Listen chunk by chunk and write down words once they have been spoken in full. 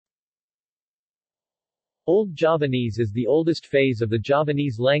Old Javanese is the oldest phase of the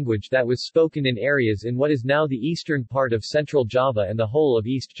Javanese language that was spoken in areas in what is now the eastern part of Central Java and the whole of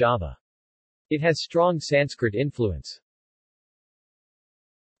East Java. It has strong Sanskrit influence.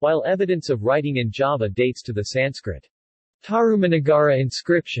 While evidence of writing in Java dates to the Sanskrit Tarumanagara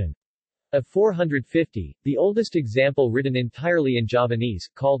inscription of 450, the oldest example written entirely in Javanese,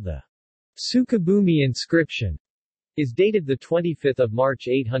 called the Sukabumi inscription, is dated 25 March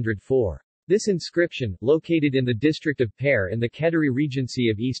 804. This inscription, located in the district of Pair in the Kediri Regency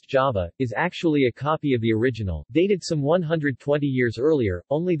of East Java, is actually a copy of the original, dated some 120 years earlier,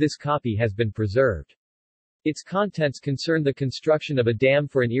 only this copy has been preserved. Its contents concern the construction of a dam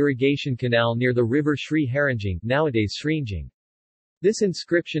for an irrigation canal near the river Sri Haranjing, nowadays Srinjing. This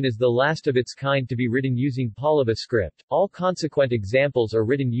inscription is the last of its kind to be written using Pallava script. All consequent examples are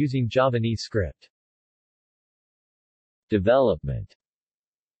written using Javanese script. Development.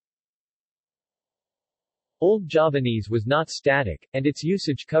 Old Javanese was not static, and its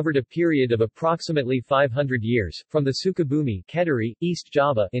usage covered a period of approximately 500 years, from the Sukabumi Kediri, East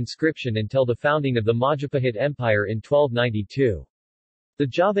Java inscription until the founding of the Majapahit Empire in 1292. The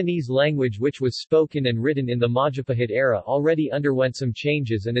Javanese language which was spoken and written in the Majapahit era already underwent some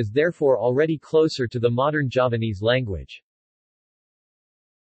changes and is therefore already closer to the modern Javanese language.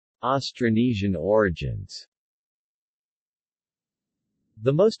 Austronesian origins.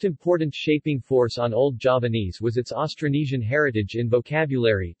 The most important shaping force on Old Javanese was its Austronesian heritage in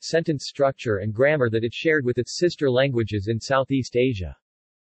vocabulary, sentence structure and grammar that it shared with its sister languages in Southeast Asia.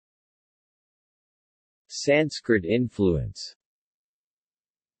 Sanskrit influence.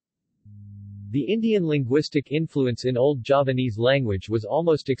 The Indian linguistic influence in Old Javanese language was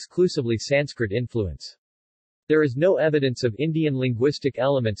almost exclusively Sanskrit influence. There is no evidence of Indian linguistic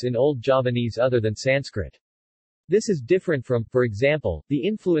elements in Old Javanese other than Sanskrit. This is different from, for example, the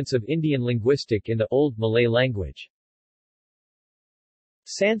influence of Indian linguistic in the Old Malay language.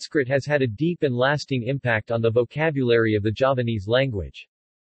 Sanskrit has had a deep and lasting impact on the vocabulary of the Javanese language.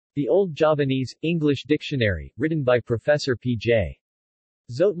 The Old Javanese, English Dictionary, written by Professor P.J.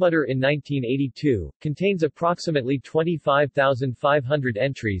 Zoetmutter in 1982, contains approximately 25,500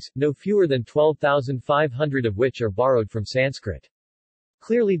 entries, no fewer than 12,500 of which are borrowed from Sanskrit.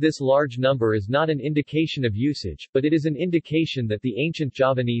 Clearly this large number is not an indication of usage, but it is an indication that the ancient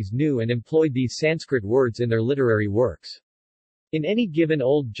Javanese knew and employed these Sanskrit words in their literary works. In any given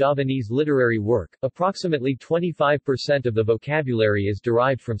Old Javanese literary work, approximately 25% of the vocabulary is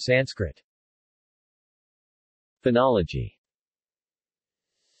derived from Sanskrit. Phonology.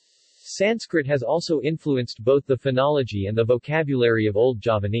 Sanskrit has also influenced both the phonology and the vocabulary of Old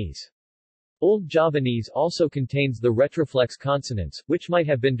Javanese. Old Javanese also contains the retroflex consonants, which might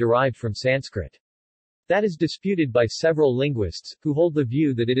have been derived from Sanskrit. That is disputed by several linguists, who hold the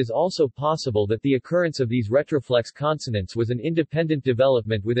view that it is also possible that the occurrence of these retroflex consonants was an independent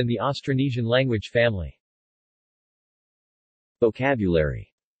development within the Austronesian language family.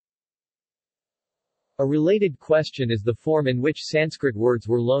 Vocabulary. A related question is the form in which Sanskrit words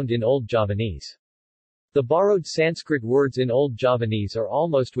were loaned in Old Javanese. The borrowed Sanskrit words in Old Javanese are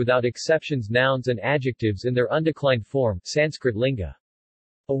almost without exceptions nouns and adjectives in their undeclined form, Sanskrit linga.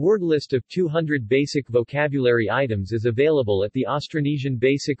 A word list of 200 basic vocabulary items is available at the Austronesian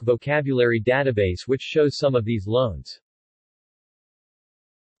Basic Vocabulary Database, which shows some of these loans.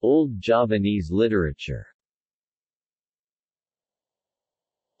 Old Javanese literature.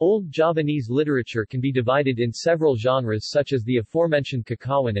 Old Javanese literature can be divided in several genres such as the aforementioned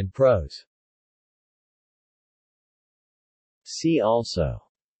Kakawan and prose. See also: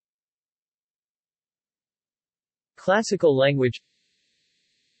 Classical language,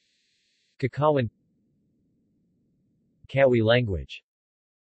 Kakawan, Kawi language.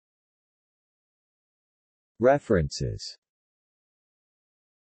 References.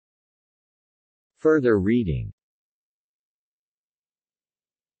 Further reading.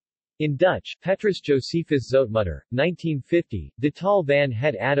 In Dutch, Petrus Josephus Zoetmutter, 1950, De Taal van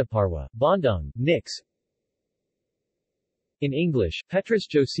het Adiparwa, Bandung, Nix. In English, Petrus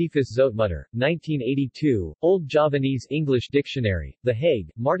Josephus Zoetmutter, 1982, Old Javanese English Dictionary, The Hague,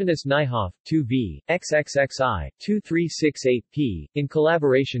 Martinus Nijhoff, 2v, XXXI, 2368p, in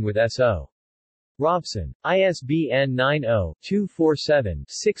collaboration with S.O. Robson. ISBN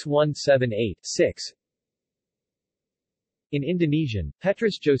 90-247-6178-6. In Indonesian,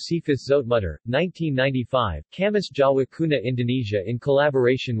 Petrus Josephus Zoetmutter, 1995, Kamus Jawa Kuna Indonesia in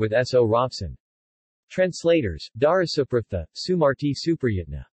collaboration with S.O. Robson. Translators, Darasuprapta, Sumarti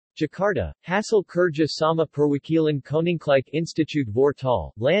Suprayitna. Jakarta, Hasil Kerja Sama Perwakilan Koninklijk Instituut voor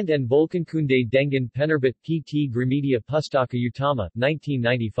Taal, Land en Volkenkunde dengan Penerbit Pt Gramedia Pustaka Utama,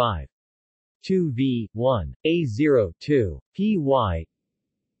 1995. 2v. 1. A02. py.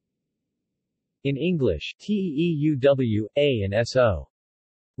 In English, TEUW, A and SO.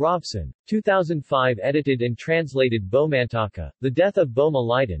 Robson. 2005 edited and translated Bomantaka, The Death of Boma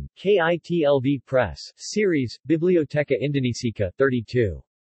Leiden, KITLV Press, Series, Biblioteca Indonesica, 32.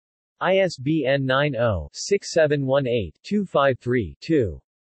 ISBN 90-6718-253-2.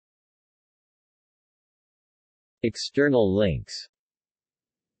 External links.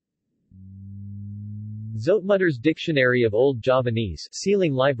 Zoetmutter's Dictionary of Old Javanese,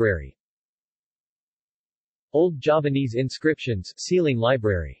 Sealing Library. Old Javanese Inscriptions, Sealing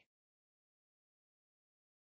Library.